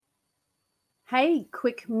Hey,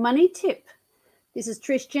 quick money tip. This is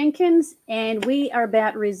Trish Jenkins, and we are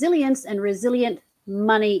about resilience, and resilient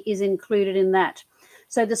money is included in that.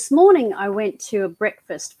 So this morning I went to a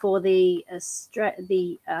breakfast for the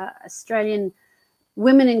Australian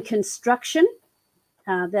Women in Construction,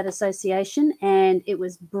 that association, and it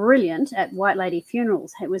was brilliant at White Lady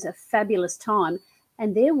Funerals. It was a fabulous time,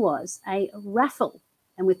 and there was a raffle.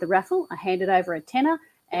 And with the raffle, I handed over a tenner,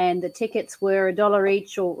 and the tickets were $1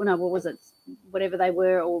 each, or no, what was it? Whatever they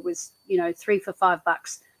were, or was, $3 for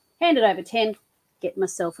 $5. Handed over 10, get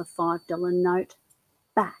myself a $5 note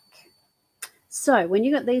back. So when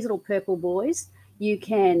you got these little purple boys, you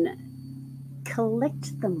can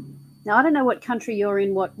collect them. Now, I don't know what country you're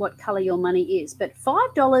in, what colour your money is, but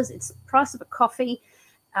 $5, it's the price of a coffee.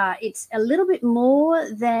 It's a little bit more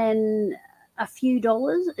than a few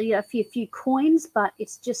dollars, a few coins, but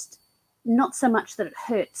it's just not so much that it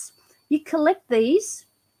hurts. You collect these,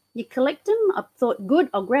 you collect them. I thought,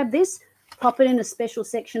 good, I'll grab this, pop it in a special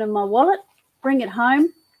section of my wallet, bring it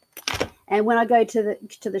home, and when I go to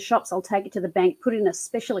the shops, I'll take it to the bank, put it in a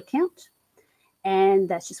special account, and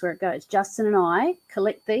that's just where it goes. Justin and I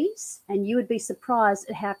collect these, and you would be surprised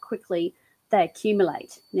at how quickly they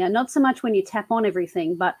accumulate. Now, not so much when you tap on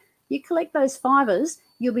everything, but you collect those fivers,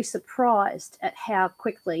 you'll be surprised at how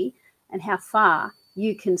quickly and how far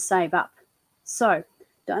you can save up. So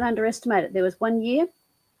don't underestimate it. There was one year,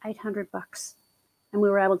 $800, and we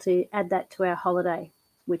were able to add that to our holiday,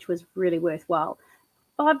 which was really worthwhile.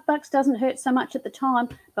 $5 doesn't hurt so much at the time,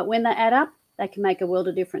 but when they add up, they can make a world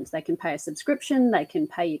of difference. They can pay a subscription, they can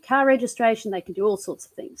pay your car registration, they can do all sorts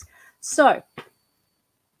of things. So,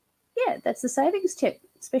 yeah, that's the savings tip,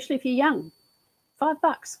 especially if you're young.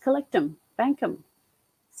 $5, collect them, bank them,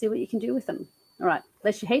 see what you can do with them. All right,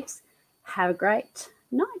 bless your heaps. Have a great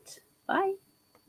night. Bye.